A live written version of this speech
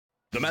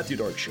The Matthew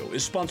Dark Show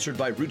is sponsored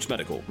by Roots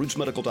Medical,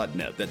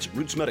 rootsmedical.net. That's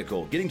Roots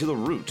Medical, getting to the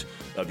root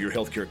of your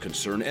healthcare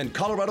concern, and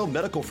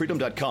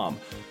ColoradoMedicalFreedom.com.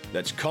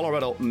 That's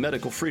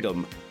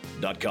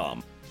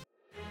ColoradoMedicalFreedom.com.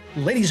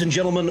 Ladies and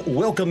gentlemen,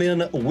 welcome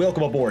in,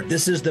 welcome aboard.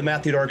 This is the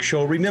Matthew Dark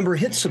Show. Remember,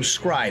 hit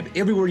subscribe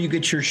everywhere you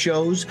get your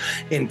shows,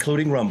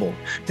 including Rumble.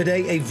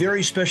 Today, a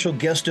very special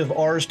guest of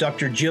ours,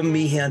 Dr. Jim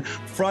Meehan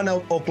from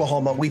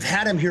Oklahoma. We've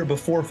had him here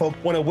before,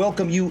 folks. Want to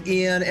welcome you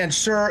in. And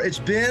sir, it's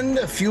been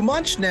a few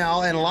months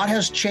now, and a lot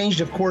has changed,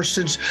 of course,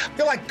 since I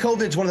feel like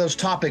COVID's one of those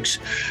topics.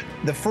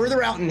 The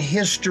further out in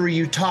history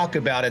you talk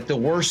about it, the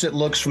worse it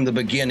looks from the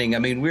beginning. I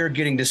mean, we're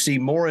getting to see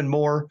more and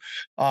more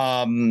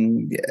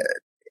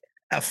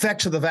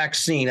effects of the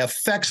vaccine,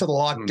 effects of the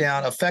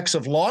lockdown, effects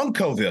of long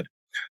COVID.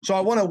 So I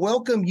want to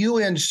welcome you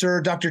in,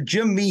 sir, Dr.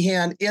 Jim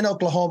Meehan in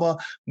Oklahoma,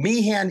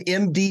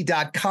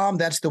 meehanmd.com.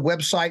 That's the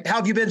website. How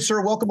have you been,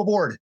 sir? Welcome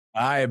aboard.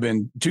 I have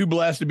been too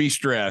blessed to be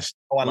stressed.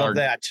 Oh, I love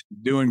that.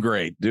 Doing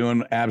great.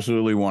 Doing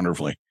absolutely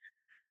wonderfully.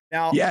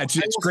 Now, yeah, it's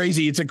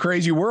crazy. It's a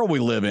crazy world we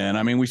live in.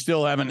 I mean, we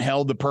still haven't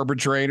held the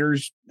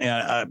perpetrators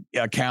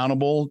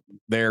accountable.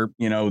 They're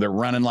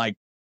running like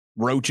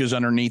roaches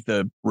underneath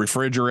the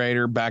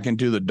refrigerator back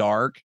into the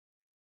dark.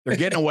 They're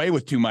getting away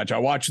with too much. I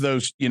watched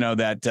those,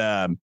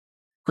 that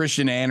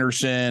Christian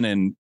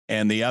Anderson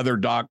and the other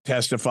doc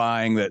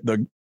testifying that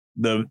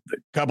the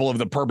couple of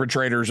the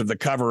perpetrators of the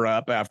cover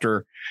up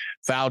after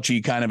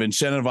Fauci kind of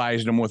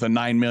incentivized them with a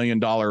 $9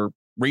 million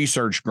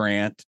research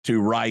grant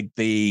to write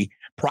the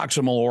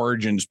proximal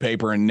origins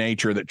paper in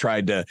Nature that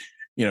tried to,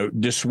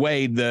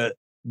 dissuade the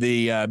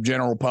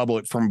general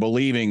public from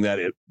believing that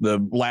the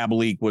lab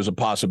leak was a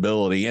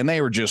possibility, and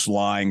they were just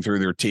lying through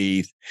their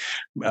teeth.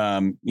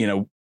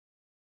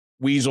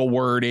 Weasel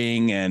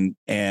wording and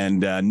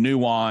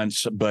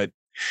nuance, but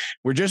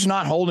we're just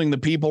not holding the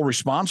people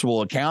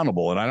responsible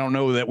accountable, and I don't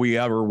know that we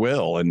ever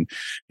will. And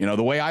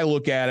the way I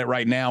look at it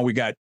right now, we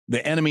got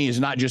the enemy is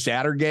not just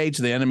at our gates;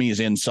 the enemy is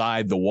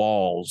inside the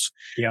walls.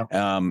 Yeah.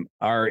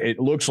 It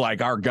looks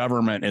like our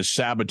government is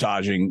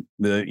sabotaging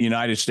the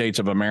United States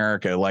of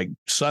America. Like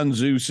Sun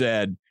Tzu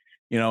said,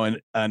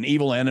 an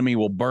evil enemy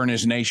will burn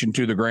his nation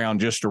to the ground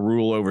just to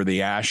rule over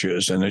the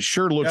ashes. And it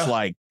sure looks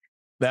like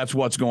that's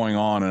what's going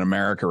on in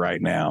America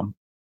right now.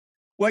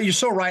 Well, you're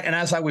so right. And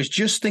as I was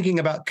just thinking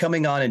about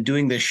coming on and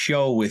doing this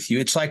show with you,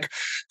 it's like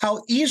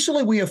how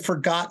easily we have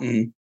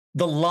forgotten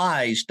the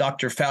lies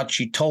Dr.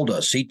 Fauci told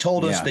us. He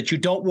told us that you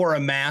don't wear a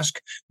mask,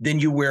 then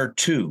you wear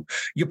two.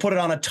 You put it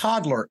on a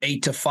toddler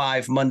 8 to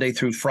 5, Monday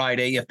through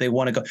Friday, if they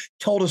want to go.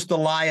 Told us the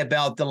lie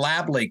about the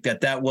lab leak,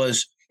 that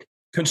was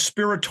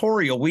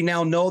conspiratorial. We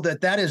now know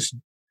that is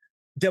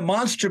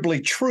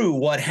demonstrably true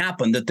what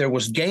happened, that there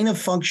was gain of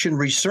function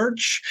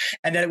research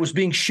and that it was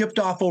being shipped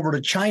off over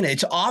to China.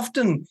 It's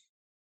often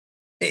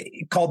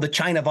called the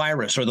China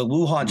virus or the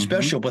Wuhan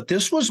special, but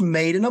this was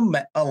made in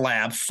a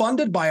lab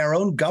funded by our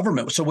own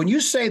government. So when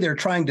you say they're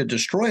trying to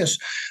destroy us,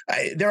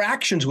 their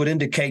actions would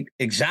indicate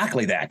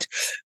exactly that.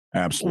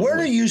 Absolutely. What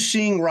are you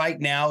seeing right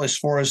now as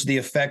far as the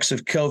effects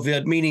of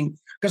COVID? Meaning,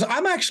 because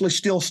I'm actually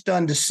still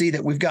stunned to see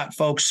that we've got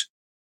folks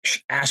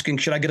asking,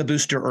 should I get a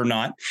booster or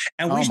not?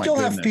 And we still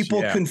have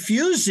people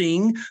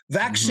confusing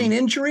vaccine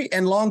injury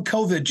and long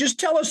COVID. Just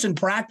tell us in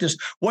practice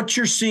what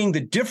you're seeing,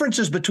 the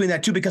differences between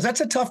that two, because that's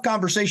a tough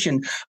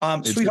conversation.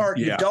 Sweetheart,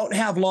 you don't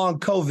have long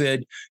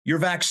COVID, you're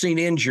vaccine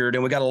injured,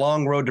 and we got a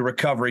long road to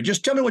recovery.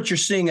 Just tell me what you're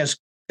seeing as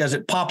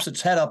it pops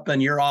its head up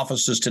in your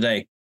offices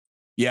today.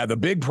 Yeah, the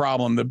big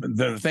problem,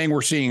 the thing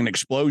we're seeing an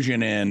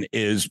explosion in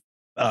is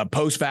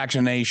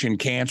post-vaccination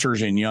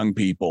cancers in young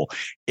people,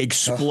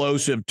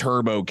 explosive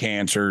turbo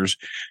cancers.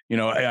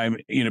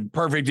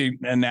 Perfect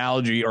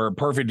analogy or a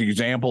perfect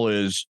example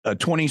is a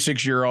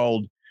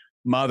 26-year-old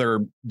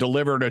mother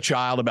delivered a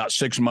child about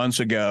 6 months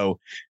ago.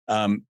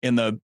 In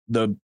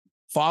the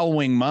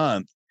following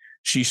month,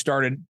 she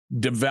started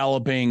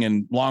developing,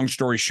 and long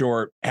story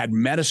short, had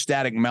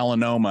metastatic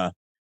melanoma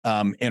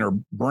in her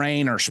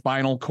brain or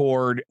spinal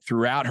cord,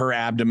 throughout her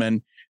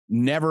abdomen.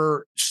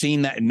 Never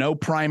seen that. No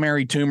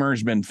primary tumor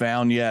has been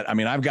found yet. I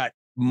mean, I've got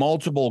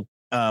multiple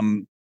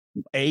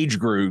age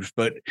groups,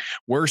 but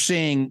we're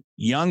seeing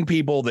young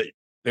people that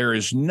there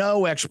is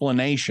no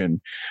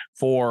explanation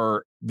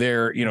for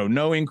their,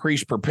 no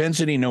increased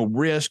propensity, no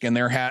risk, and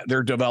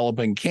they're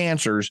developing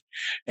cancers.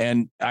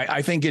 And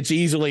I think it's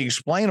easily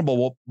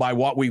explainable by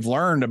what we've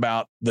learned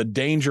about the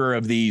danger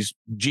of these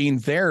gene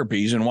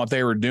therapies and what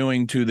they were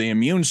doing to the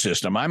immune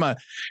system.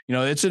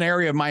 It's an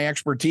area of my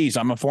expertise.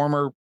 I'm a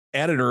former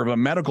editor of a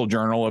medical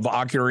journal of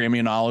ocular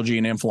immunology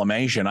and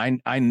inflammation.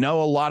 I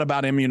know a lot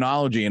about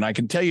immunology, and I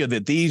can tell you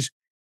that these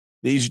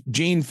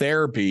gene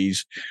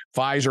therapies,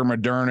 Pfizer,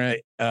 Moderna,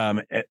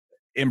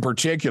 in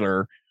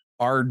particular,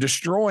 are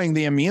destroying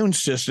the immune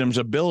system's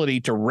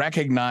ability to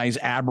recognize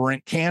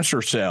aberrant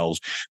cancer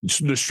cells. It's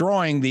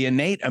destroying the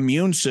innate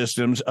immune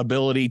system's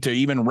ability to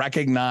even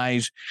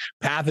recognize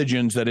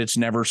pathogens that it's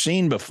never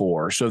seen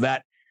before. So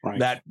that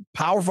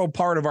powerful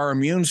part of our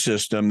immune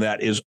system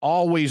that is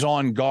always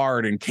on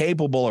guard and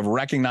capable of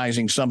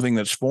recognizing something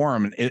that's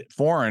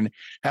foreign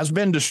has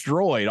been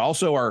destroyed.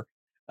 Also, our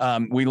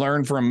we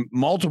learned from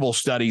multiple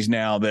studies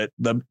now that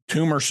the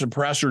tumor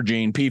suppressor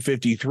gene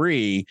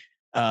P53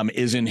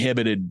 is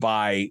inhibited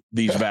by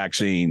these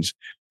vaccines.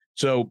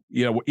 So,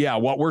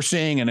 what we're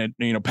seeing,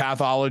 and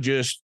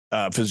pathologists,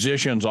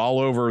 physicians all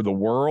over the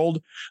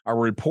world are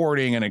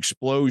reporting an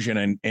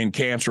explosion in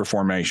cancer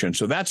formation.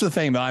 So that's the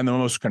thing that I'm the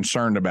most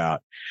concerned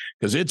about,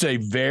 because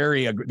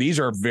these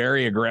are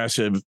very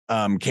aggressive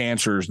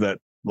cancers that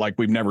like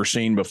we've never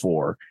seen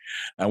before.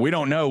 And we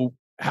don't know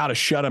how to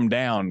shut them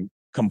down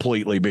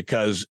completely,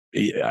 because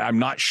I'm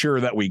not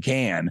sure that we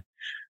can.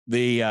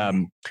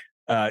 And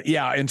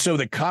so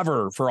the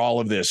cover for all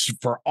of this,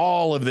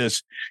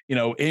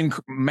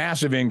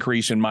 massive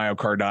increase in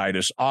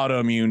myocarditis,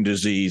 autoimmune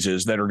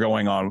diseases that are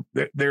going on,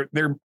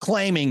 they're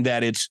claiming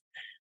that it's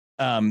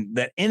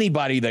that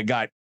anybody that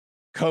got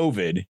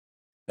COVID,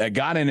 that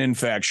got an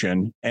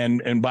infection,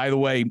 and by the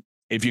way,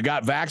 if you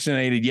got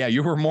vaccinated,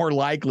 you were more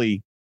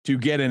likely to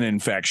get an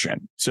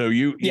infection. So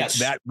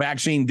that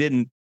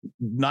vaccine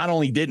not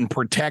only didn't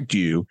protect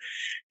you,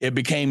 it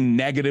became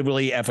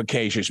negatively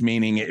efficacious,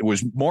 meaning it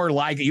was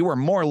you were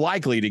more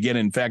likely to get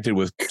infected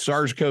with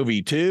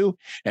SARS-CoV-2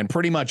 and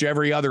pretty much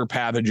every other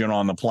pathogen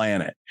on the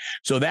planet.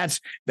 So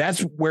that's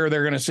where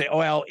they're going to say, oh,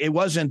 well, it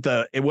wasn't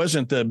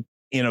the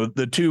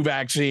the two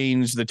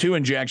vaccines, the two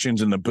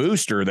injections and the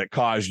booster that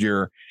caused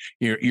your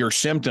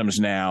symptoms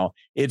now.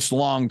 It's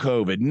long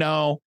COVID.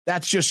 No,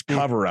 that's just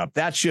cover up.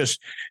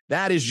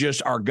 That is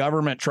just our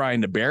government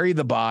trying to bury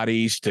the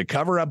bodies, to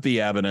cover up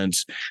the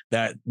evidence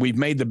that we've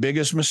made the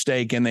biggest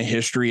mistake in the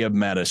history of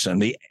medicine.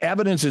 The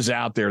evidence is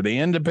out there. The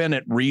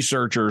independent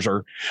researchers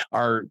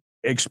are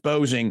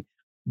exposing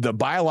the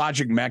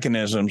biologic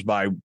mechanisms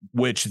by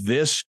which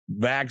this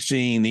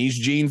vaccine, these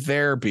gene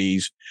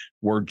therapies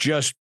were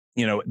just,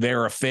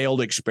 they're a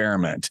failed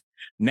experiment.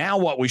 Now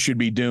what we should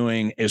be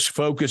doing is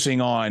focusing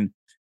on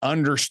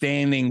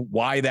understanding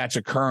why that's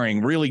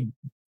occurring, really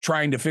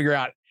trying to figure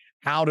out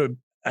how to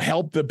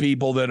help the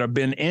people that have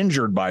been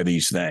injured by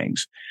these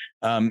things.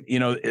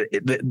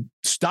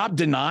 Stop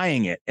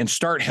denying it and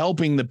start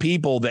helping the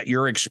people that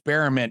your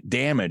experiment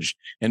damaged.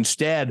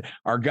 Instead,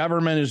 our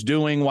government is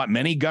doing what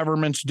many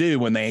governments do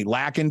when they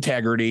lack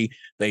integrity,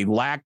 they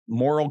lack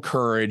moral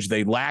courage,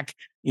 they lack,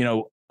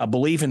 a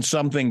belief in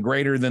something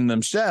greater than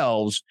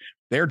themselves.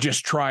 They're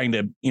just trying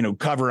to,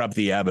 cover up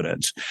the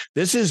evidence.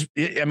 This is,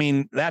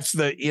 that's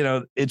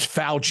it's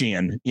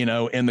Faucian,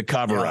 in the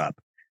cover up,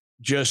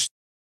 just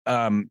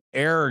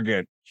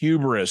arrogant,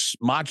 hubris,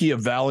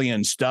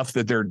 Machiavellian stuff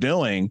that they're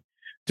doing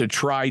to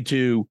try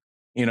to,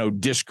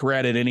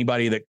 discredit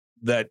anybody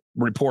that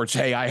reports,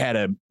 hey, I had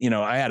a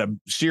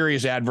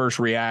serious adverse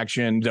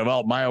reaction,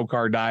 developed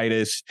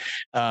myocarditis,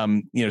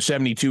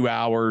 72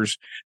 hours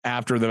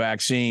after the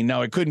vaccine.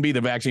 No, it couldn't be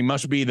the vaccine.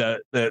 Must be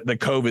the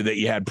COVID that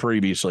you had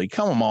previously.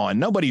 Come on.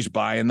 Nobody's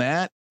buying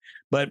that.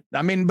 But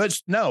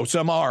no,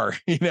 some are,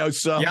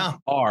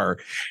 are,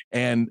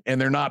 and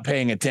they're not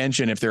paying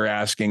attention if they're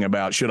asking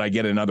about, should I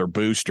get another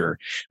booster?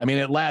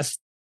 It lasts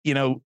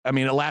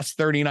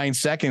 39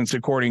 seconds,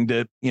 according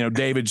to,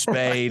 David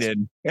Spade,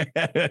 and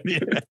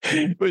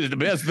it was the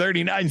best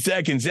 39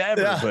 seconds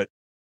ever. Yeah.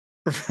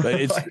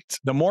 But it's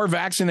the more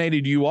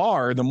vaccinated you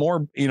are, the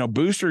more,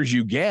 boosters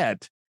you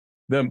get,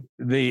 the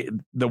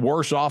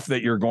worse off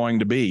that you're going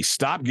to be.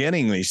 Stop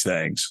getting these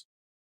things.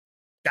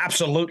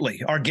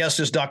 Absolutely. Our guest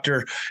is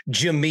Dr.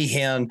 Jim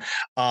Meehan.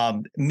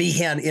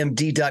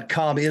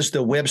 MeehanMD.com is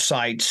the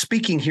website.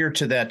 Speaking here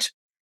to that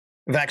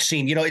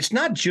vaccine, it's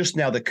not just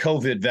now the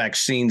COVID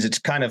vaccines. It's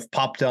kind of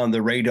popped on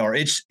the radar.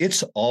 It's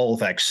all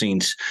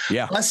vaccines.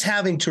 Yeah. Us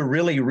having to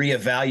really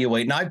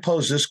reevaluate. And I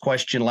posed this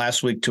question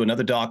last week to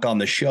another doc on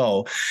the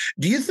show.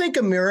 Do you think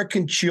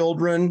American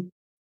children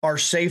are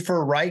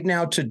safer right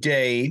now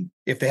today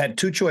if they had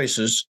two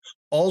choices?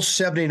 All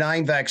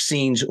 79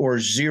 vaccines or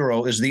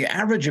zero? Is the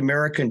average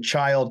American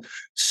child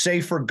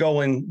safer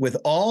going with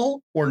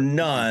all or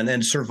none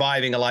and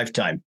surviving a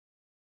lifetime?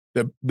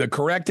 The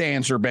correct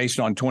answer, based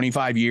on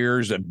 25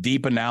 years of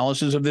deep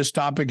analysis of this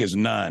topic, is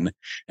none.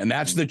 And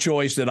that's the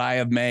choice that I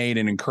have made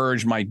and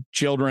encourage my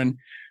children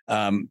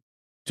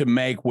to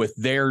make with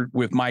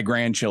my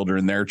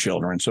grandchildren, their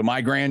children. So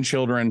my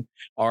grandchildren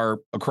are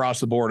across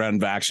the board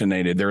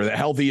unvaccinated. They're the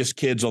healthiest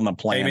kids on the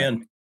planet.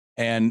 Amen.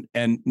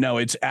 And no,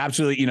 it's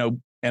absolutely,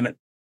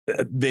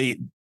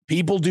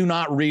 people do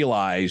not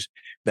realize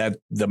that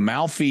the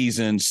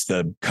malfeasance,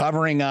 the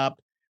covering up,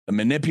 the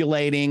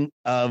manipulating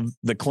of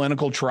the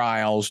clinical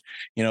trials,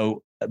 the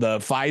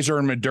Pfizer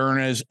and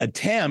Moderna's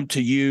attempt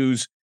to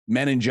use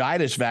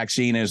meningitis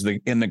vaccine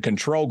in the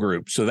control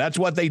group. So that's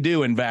what they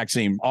do in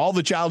vaccine. All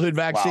the childhood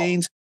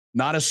vaccines,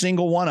 not a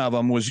single one of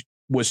them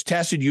was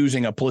tested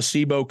using a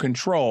placebo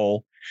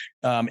control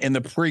in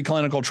the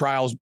preclinical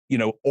trials,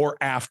 or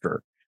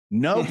after.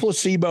 No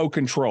placebo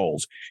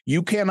controls.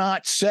 You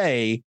cannot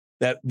say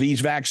that these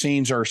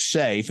vaccines are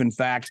safe. In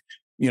fact,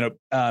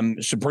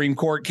 Supreme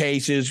Court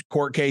cases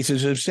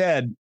have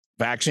said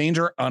vaccines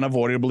are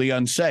unavoidably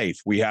unsafe.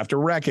 We have to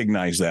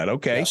recognize that.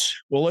 Okay. Yes.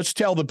 Well, let's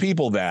tell the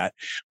people that.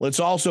 Let's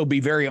also be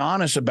very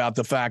honest about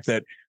the fact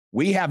that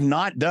We have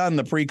not done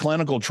the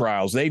preclinical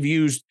trials. They've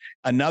used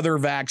another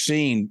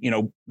vaccine,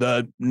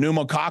 the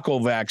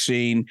pneumococcal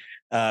vaccine,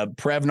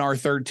 Prevnar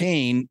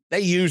 13.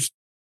 They used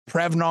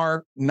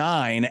Prevnar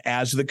 9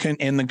 as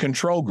in the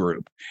control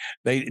group.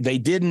 They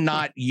did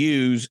not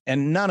use,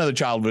 and none of the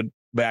childhood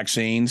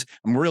vaccines.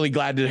 I'm really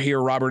glad to hear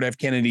Robert F.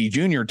 Kennedy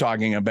Jr.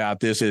 talking about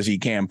this as he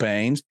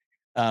campaigns,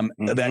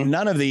 that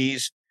none of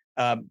these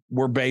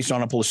were based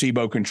on a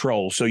placebo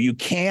control. So you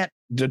can't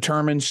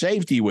determine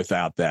safety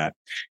without that.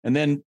 And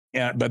then,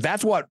 but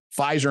that's what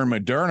Pfizer and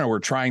Moderna were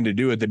trying to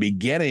do at the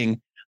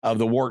beginning of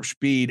the Warp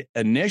Speed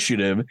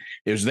initiative,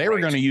 is they were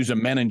going to use a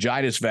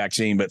meningitis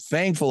vaccine. But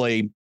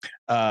thankfully,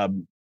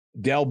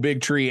 Del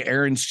Bigtree,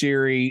 Aaron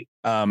Seary,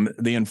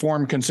 the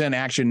Informed Consent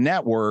Action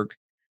Network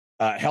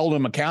held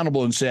them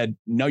accountable and said,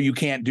 no, you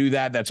can't do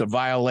that. That's a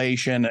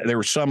violation. There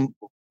was some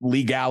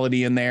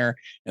legality in there,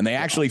 and they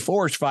actually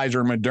forced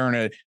Pfizer and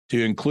Moderna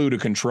to include a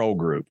control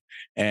group.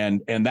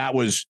 And that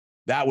was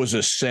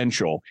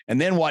essential. And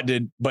then what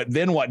did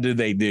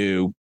they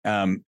do?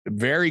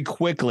 Very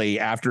quickly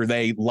after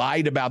they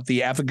lied about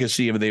the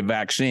efficacy of the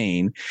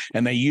vaccine,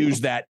 and they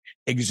used that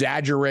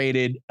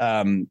exaggerated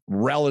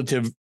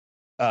relative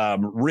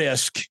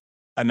risk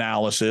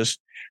analysis,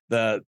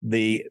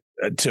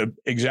 to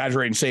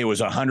exaggerate and say it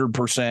was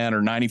 100%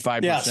 or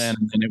 95%, yes, and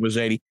it was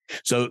 80.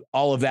 So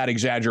all of that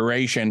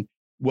exaggeration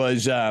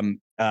was,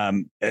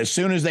 as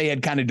soon as they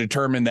had kind of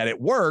determined that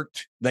it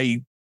worked,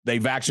 they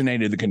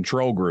vaccinated the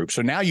control group.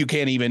 So now you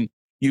can't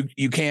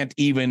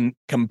even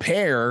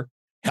compare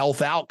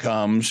health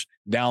outcomes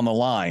down the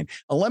line.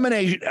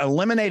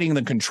 Eliminating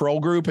the control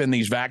group in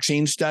these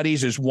vaccine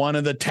studies is one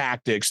of the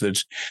tactics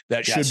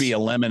that should be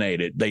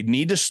eliminated. They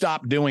need to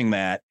stop doing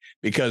that,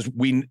 because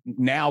we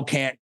now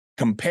can't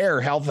compare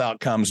health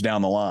outcomes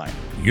down the line.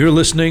 You're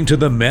listening to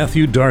The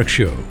Matthew Dark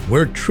Show,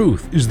 where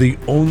truth is the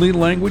only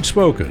language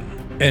spoken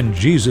and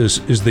Jesus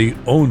is the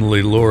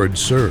only Lord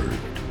served.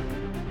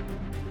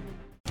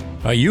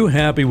 Are you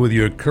happy with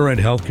your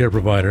current healthcare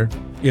provider?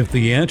 If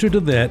the answer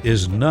to that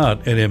is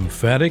not an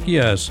emphatic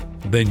yes,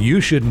 then you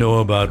should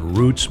know about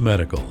Roots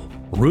Medical.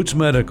 Roots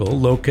Medical,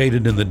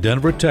 located in the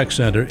Denver Tech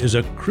Center, is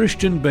a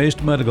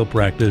Christian-based medical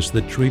practice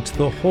that treats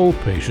the whole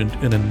patient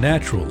in a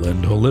natural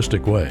and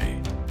holistic way.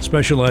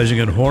 Specializing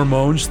in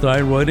hormones,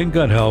 thyroid, and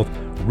gut health,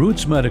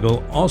 Roots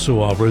Medical also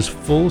offers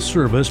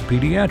full-service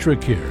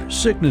pediatric care,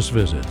 sickness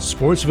visits,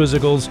 sports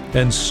physicals,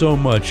 and so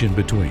much in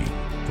between.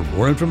 For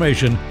more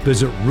information,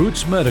 visit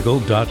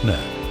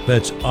rootsmedical.net.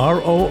 That's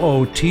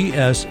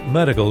ROOTS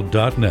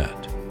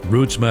medical.net.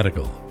 Roots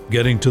Medical,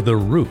 getting to the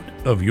root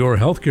of your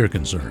healthcare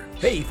concerns.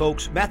 Hey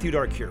folks, Matthew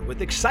Dark here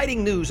with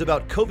exciting news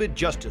about COVID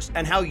justice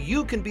and how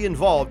you can be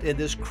involved in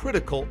this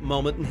critical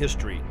moment in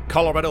history.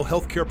 Colorado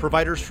Healthcare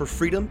Providers for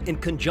Freedom, in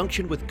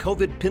conjunction with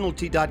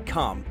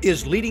COVIDpenalty.com,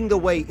 is leading the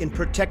way in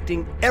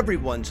protecting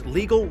everyone's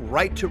legal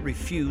right to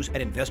refuse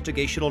an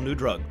investigational new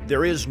drug.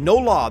 There is no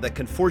law that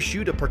can force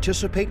you to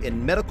participate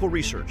in medical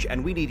research,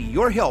 and we need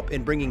your help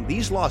in bringing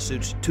these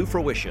lawsuits to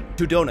fruition.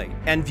 To donate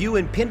and view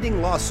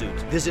impending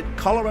lawsuits, visit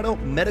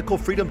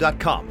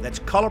ColoradoMedicalFreedom.com. That's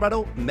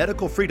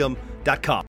ColoradoMedicalFreedom.com.